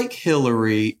I like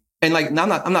Hillary. And I'm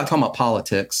not talking about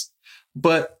politics,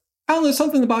 but I don't know,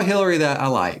 something about Hillary that I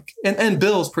like. And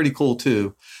Bill's pretty cool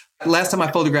too. Last time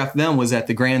I photographed them was at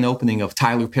the grand opening of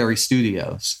Tyler Perry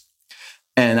Studios.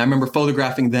 And I remember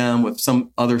photographing them with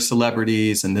some other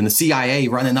celebrities, and then the CIA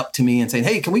running up to me and saying,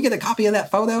 hey, can we get a copy of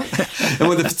that photo? And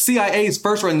when the CIA is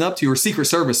first running up to you, or Secret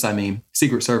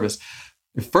Service,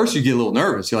 At first you get a little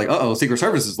nervous. You're like, uh-oh, Secret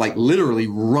Service is like literally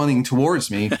running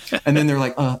towards me. And then they're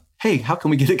like, hey, how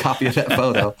can we get a copy of that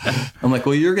photo? I'm like,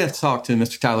 well, you're going to talk to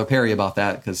Mr. Tyler Perry about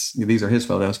that because these are his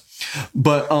photos.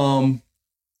 But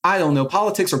I don't know.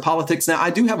 Politics or politics. Now,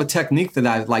 I do have a technique that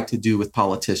I like to do with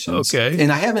politicians. Okay.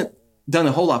 And I haven't done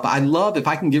a whole lot, but I love if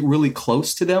I can get really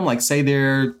close to them, like say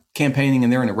they're campaigning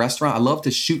and they're in a restaurant, I love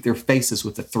to shoot their faces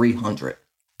with the 300.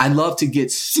 I love to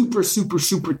get super, super,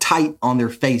 super tight on their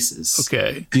faces.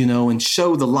 Okay. You know, and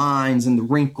show the lines and the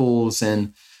wrinkles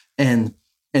and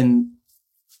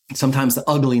sometimes the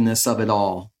ugliness of it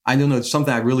all. I don't know. It's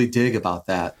something I really dig about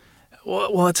that.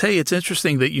 Well, I'll tell you, it's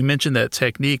interesting that you mentioned that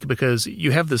technique because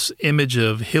you have this image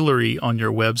of Hillary on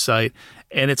your website,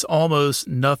 and it's almost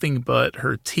nothing but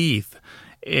her teeth.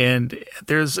 And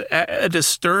there's a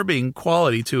disturbing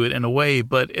quality to it in a way,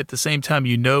 but at the same time,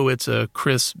 you know it's a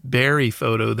Chris Berry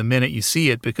photo the minute you see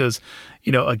it because,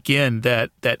 you know, again,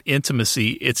 that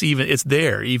intimacy, it's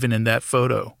there even in that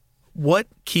photo. What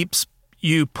keeps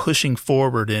you pushing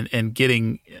forward and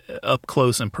getting up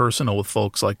close and personal with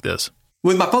folks like this?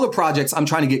 With my photo projects, I'm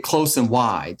trying to get close and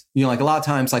wide. You know, like a lot of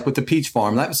times, like with the Peach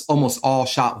Farm, that was almost all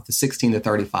shot with the 16 to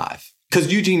 35.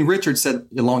 Because Eugene Richards said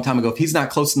a long time ago, if he's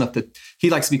not close enough he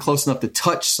likes to be close enough to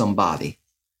touch somebody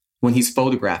when he's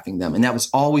photographing them. And that was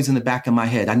always in the back of my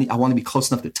head. I want to be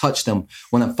close enough to touch them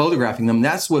when I'm photographing them.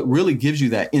 That's what really gives you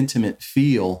that intimate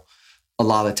feel a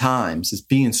lot of times, is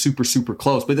being super, super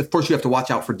close. But of course, you have to watch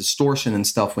out for distortion and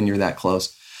stuff when you're that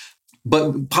close.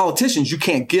 But politicians, you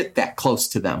can't get that close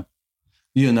to them.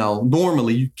 You know,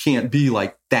 normally you can't be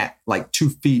like that, like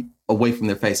 2 feet away from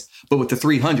their face. But with the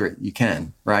 300, you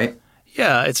can, right?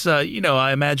 Yeah, it's, I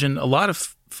imagine a lot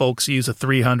of folks use a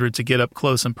 300 to get up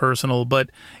close and personal, but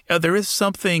there is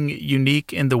something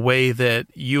unique in the way that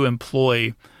you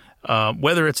employ,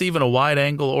 whether it's even a wide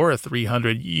angle or a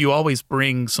 300, you always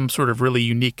bring some sort of really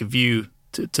unique view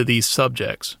to these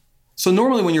subjects. So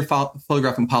normally when you're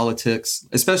photographing politics,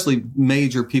 especially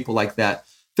major people like that,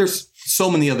 there's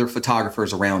so many other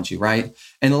photographers around you, right?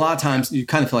 And a lot of times you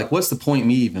kind of feel like, what's the point of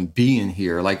me even being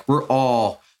here? Like we're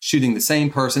all shooting the same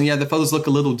person. Yeah, the photos look a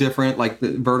little different, like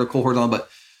the vertical, horizontal. But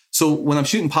so when I'm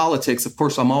shooting politics, of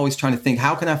course, I'm always trying to think,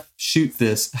 how can I shoot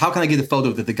this? How can I get a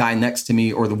photo that the guy next to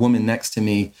me or the woman next to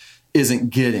me isn't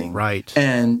getting? Right.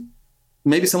 And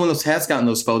maybe someone else has gotten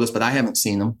those photos, but I haven't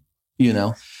seen them, you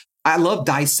know. I love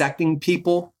dissecting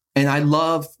people. And I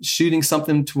love shooting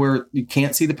something to where you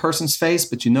can't see the person's face,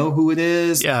 but you know who it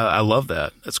is. Yeah, I love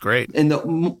that. That's great. And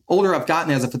the older I've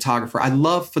gotten as a photographer, I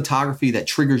love photography that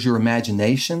triggers your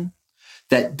imagination,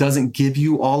 that doesn't give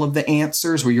you all of the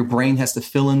answers, where your brain has to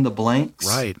fill in the blanks.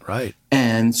 Right.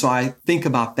 And so I think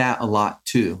about that a lot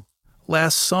too.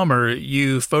 Last summer,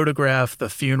 you photographed the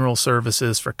funeral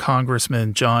services for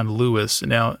Congressman John Lewis.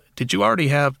 Now, did you already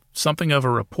have something of a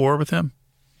rapport with him?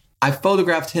 I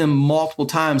photographed him multiple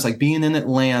times, like being in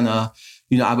Atlanta.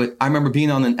 You know, I remember being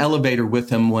on an elevator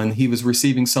with him when he was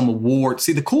receiving some award.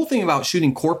 See, the cool thing about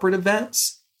shooting corporate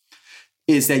events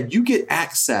is that you get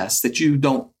access that you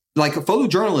don't, like a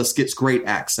photojournalist gets great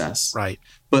access. Right.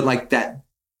 But like that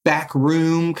back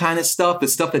room kind of stuff, the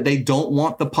stuff that they don't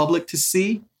want the public to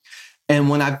see. And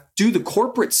when I do the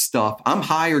corporate stuff, I'm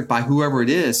hired by whoever it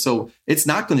is. So it's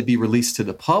not going to be released to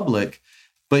the public.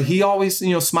 But he always,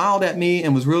 smiled at me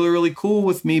and was really, really cool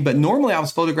with me. But normally I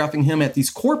was photographing him at these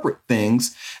corporate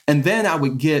things. And then I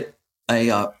would get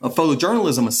a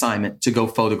photojournalism assignment to go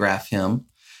photograph him.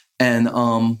 And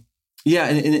and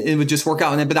it would just work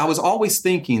out. But I was always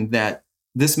thinking that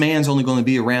this man's only going to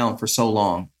be around for so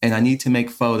long. And I need to make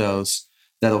photos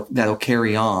that'll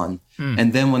carry on.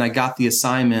 And then when I got the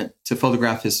assignment to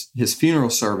photograph his funeral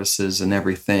services and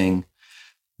everything,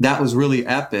 that was really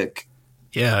epic.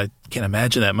 Yeah, I can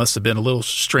imagine that must have been a little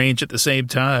strange at the same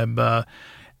time.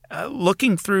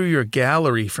 Looking through your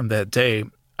gallery from that day,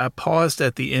 I paused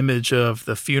at the image of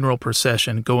the funeral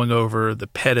procession going over the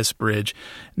Pettus Bridge.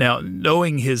 Now,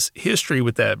 knowing his history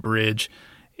with that bridge,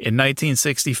 in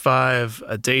 1965,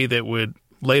 a day that would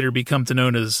later become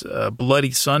known as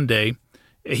Bloody Sunday,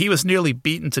 he was nearly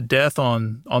beaten to death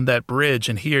on that bridge,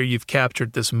 and here you've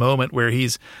captured this moment where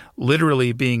he's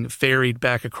literally being ferried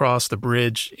back across the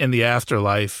bridge in the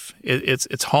afterlife.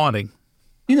 It's haunting.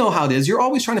 You know how it is. You're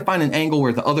always trying to find an angle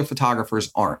where the other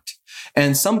photographers aren't.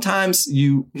 And sometimes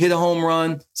you hit a home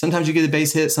run, sometimes you get a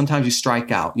base hit, sometimes you strike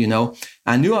out,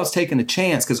 I knew I was taking a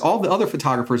chance because all the other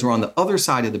photographers were on the other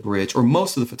side of the bridge, or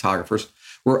most of the photographers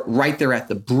were right there at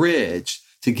the bridge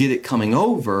to get it coming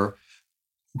over.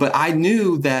 But I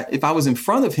knew that if I was in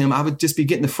front of him, I would just be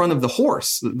getting the front of the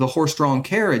horse-drawn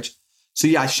carriage. So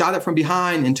yeah, I shot it from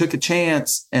behind and took a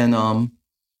chance. And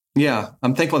Yeah,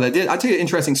 I'm thankful that I did. I'll tell you an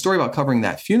interesting story about covering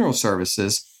that funeral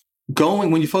services.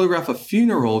 When you photograph a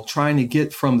funeral, trying to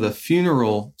get from the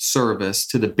funeral service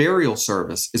to the burial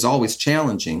service is always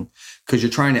challenging because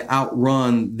you're trying to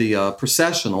outrun the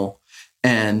processional.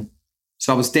 And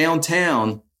so I was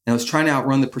downtown and I was trying to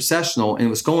outrun the processional, and it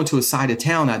was going to a side of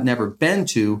town I'd never been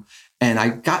to. And I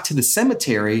got to the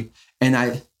cemetery, and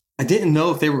I didn't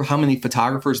know if how many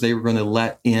photographers they were going to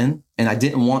let in. And I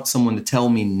didn't want someone to tell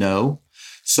me no.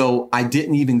 So I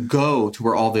didn't even go to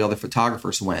where all the other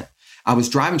photographers went. I was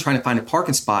driving trying to find a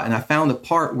parking spot, and I found a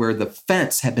part where the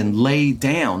fence had been laid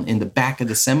down in the back of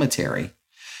the cemetery.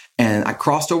 And I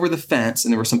crossed over the fence,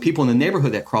 and there were some people in the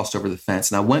neighborhood that crossed over the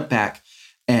fence. And I went back,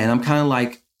 and I'm kind of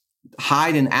like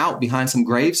hiding out behind some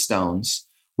gravestones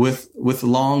with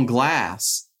long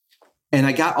glass. And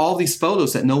I got all these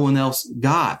photos that no one else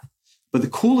got. But the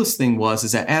coolest thing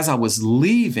is that as I was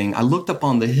leaving, I looked up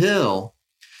on the hill,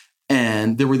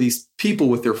 and there were these people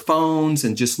with their phones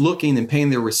and just looking and paying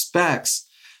their respects.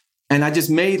 And I just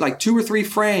made like 2 or 3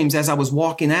 frames as I was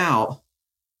walking out.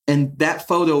 And that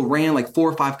photo ran like 4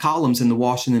 or 5 columns in the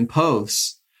Washington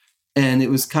Post. And it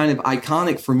was kind of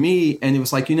iconic for me. And it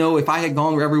was like, if I had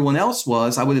gone where everyone else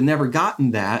was, I would have never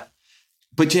gotten that.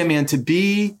 But yeah, man, to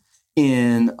be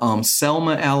in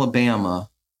Selma, Alabama,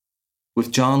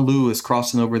 with John Lewis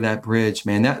crossing over that bridge,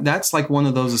 man, that's like one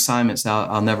of those assignments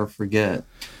I'll never forget.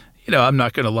 I'm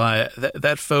not going to lie.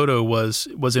 That photo was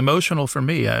emotional for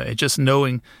me. Just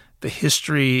knowing the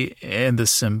history and the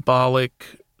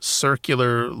symbolic,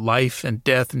 circular life and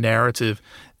death narrative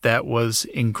that was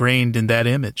ingrained in that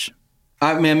image.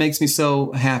 Man, it makes me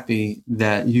so happy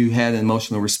that you had an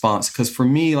emotional response. Because for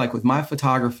me, like with my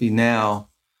photography now,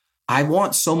 I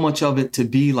want so much of it to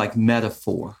be like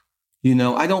metaphor.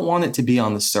 I don't want it to be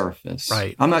on the surface.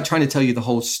 Right. I'm not trying to tell you the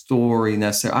whole story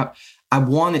necessarily. I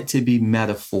want it to be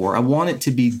metaphor. I want it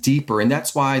to be deeper. And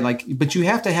that's why, but you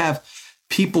have to have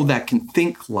people that can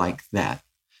think like that.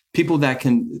 People that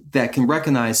can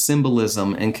recognize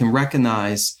symbolism and can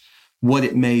recognize what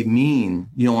it may mean,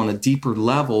 on a deeper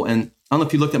level. And I don't know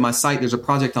if you looked at my site, there's a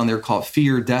project on there called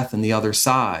Fear, Death, and the Other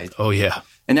Side. Oh, yeah.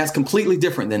 And that's completely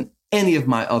different than any of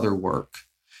my other work.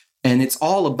 And it's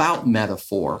all about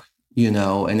metaphor,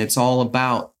 and it's all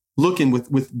about looking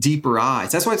with deeper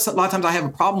eyes. That's why a lot of times I have a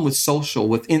problem with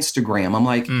Instagram. I'm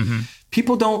like,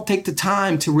 people don't take the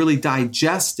time to really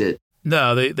digest it.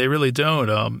 No, they really don't.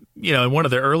 In one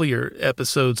of the earlier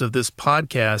episodes of this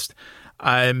podcast,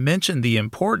 I mentioned the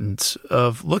importance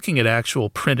of looking at actual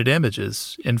printed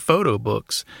images in photo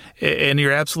books. And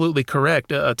you're absolutely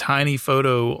correct. A tiny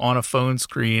photo on a phone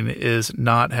screen is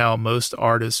not how most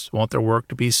artists want their work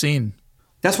to be seen.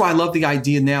 That's why I love the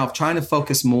idea now of trying to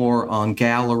focus more on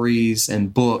galleries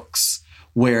and books,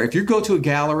 where if you go to a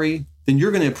gallery, then you're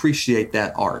going to appreciate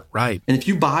that art. Right. And if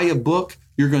you buy a book,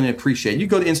 you're going to appreciate it. You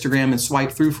go to Instagram and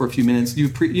swipe through for a few minutes, you'll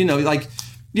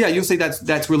say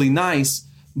that's really nice.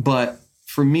 But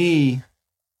to me,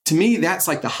 that's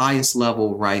like the highest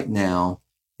level right now,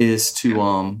 is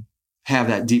to have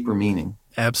that deeper meaning.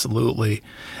 Absolutely.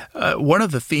 One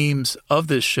of the themes of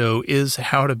this show is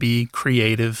how to be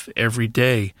creative every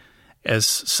day. As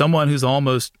someone who's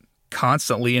almost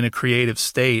constantly in a creative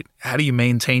state, how do you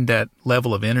maintain that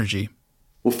level of energy?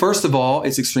 Well, first of all,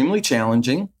 it's extremely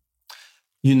challenging.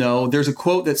 There's a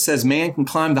quote that says, man can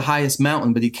climb the highest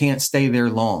mountain, but he can't stay there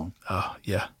long. Oh,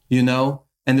 yeah.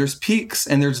 And there's peaks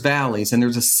and there's valleys and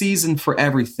there's a season for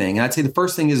everything. And I'd say the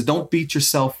first thing is don't beat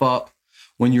yourself up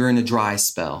when you're in a dry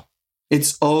spell.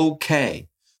 It's okay.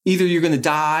 Either you're going to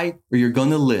die or you're going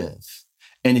to live.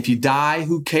 And if you die,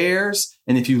 who cares?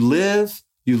 And if you live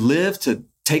to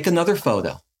take another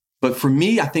photo. But for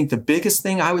me, I think the biggest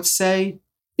thing I would say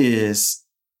is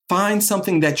find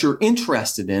something that you're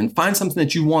interested in. Find something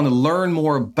that you want to learn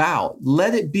more about.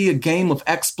 Let it be a game of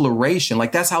exploration.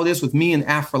 Like that's how it is with me and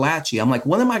Affrilachi. I'm like,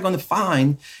 what am I going to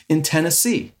find in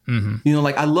Tennessee? Mm-hmm.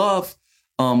 I love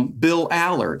Bill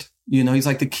Allard. He's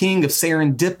like the king of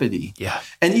serendipity. Yeah.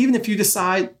 And even if you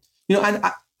decide,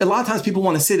 a lot of times people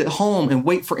want to sit at home and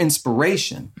wait for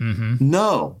inspiration. Mm-hmm.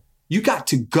 No, you got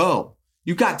to go.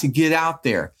 You got to get out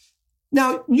there.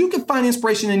 Now, you can find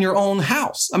inspiration in your own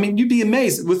house. I mean, you'd be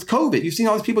amazed with COVID. You've seen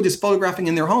all these people just photographing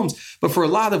in their homes. But for a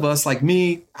lot of us, like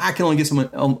me, I can only get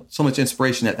so much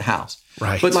inspiration at the house.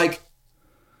 Right. But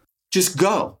just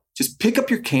go. Just pick up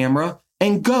your camera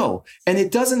and go. And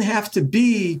it doesn't have to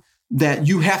be that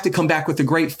you have to come back with a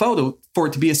great photo for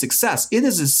it to be a success. It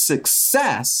is a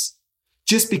success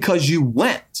just because you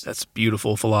went. That's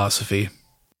beautiful philosophy.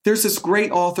 There's this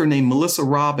great author named Melissa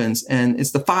Robbins, and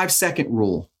it's the 5-second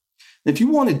rule. If you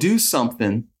want to do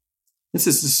something, This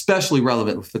is especially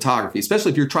relevant with photography,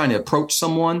 especially if you're trying to approach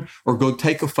someone or go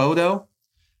take a photo.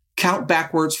 Count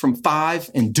backwards from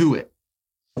 5 and do it.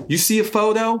 You see a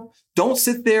photo, don't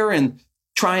sit there and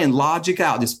try and logic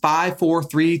out. Just 5, 4,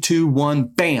 3, 2, 1,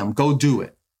 bam, go do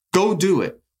it. Go do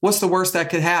it. What's the worst that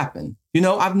could happen?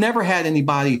 I've never had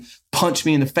anybody punch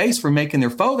me in the face for making their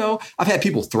photo. I've had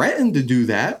people threaten to do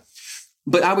that.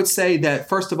 But I would say that,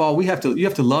 first of all, you have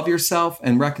to love yourself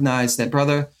and recognize that,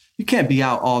 brother, you can't be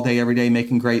out all day, every day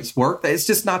making great work. It's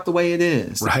just not the way it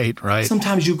is. Right.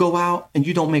 Sometimes you go out and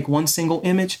you don't make one single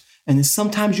image. And then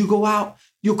sometimes you go out,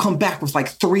 you'll come back with like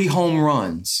 3 home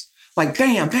runs. Like,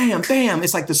 bam, bam, bam.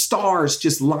 It's like the stars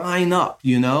just line up,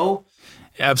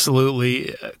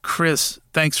 Absolutely. Chris,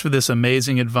 thanks for this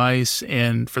amazing advice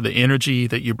and for the energy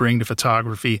that you bring to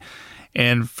photography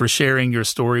and for sharing your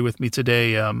story with me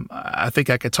today. I think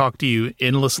I could talk to you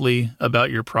endlessly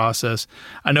about your process.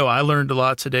 I know I learned a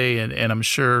lot today, and I'm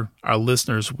sure our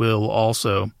listeners will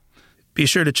also. Be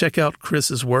sure to check out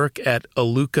Chris's work at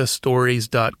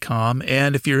alukastories.com.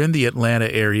 And if you're in the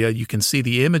Atlanta area, you can see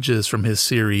the images from his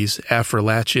series,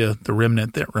 Affrilachiae, The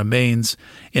Remnant That Remains,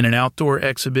 in an outdoor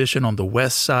exhibition on the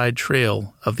West Side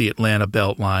Trail of the Atlanta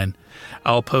Beltline.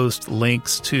 I'll post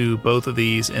links to both of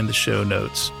these in the show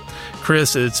notes.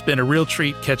 Chris, it's been a real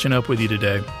treat catching up with you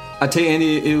today. I tell you,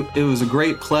 Andy, it was a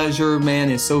great pleasure, man.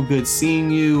 It's so good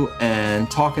seeing you and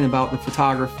talking about the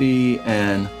photography,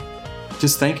 and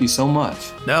just thank you so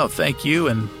much. No, thank you,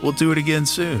 and we'll do it again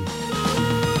soon.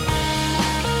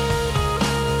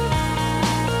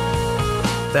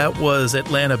 That was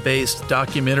Atlanta-based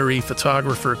documentary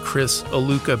photographer Chris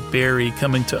Aluka-Berry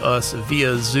coming to us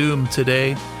via Zoom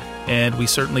today, and we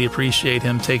certainly appreciate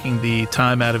him taking the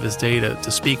time out of his day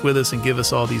to speak with us and give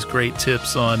us all these great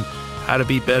tips on how to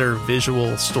be better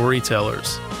visual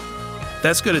storytellers.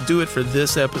 That's going to do it for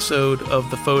this episode of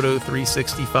the Photo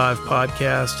 365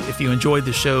 podcast. If you enjoyed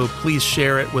the show, please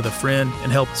share it with a friend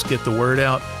and help us get the word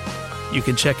out. You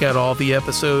can check out all the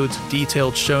episodes,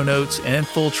 detailed show notes, and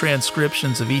full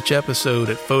transcriptions of each episode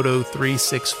at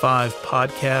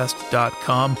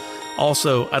photo365podcast.com.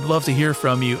 Also, I'd love to hear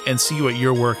from you and see what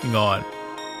you're working on.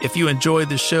 If you enjoyed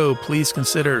the show, please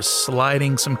consider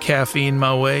sliding some caffeine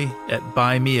my way at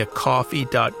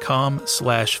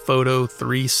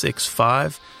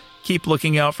buymeacoffee.com/photo365. Keep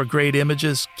looking out for great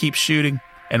images, keep shooting,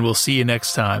 and we'll see you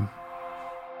next time.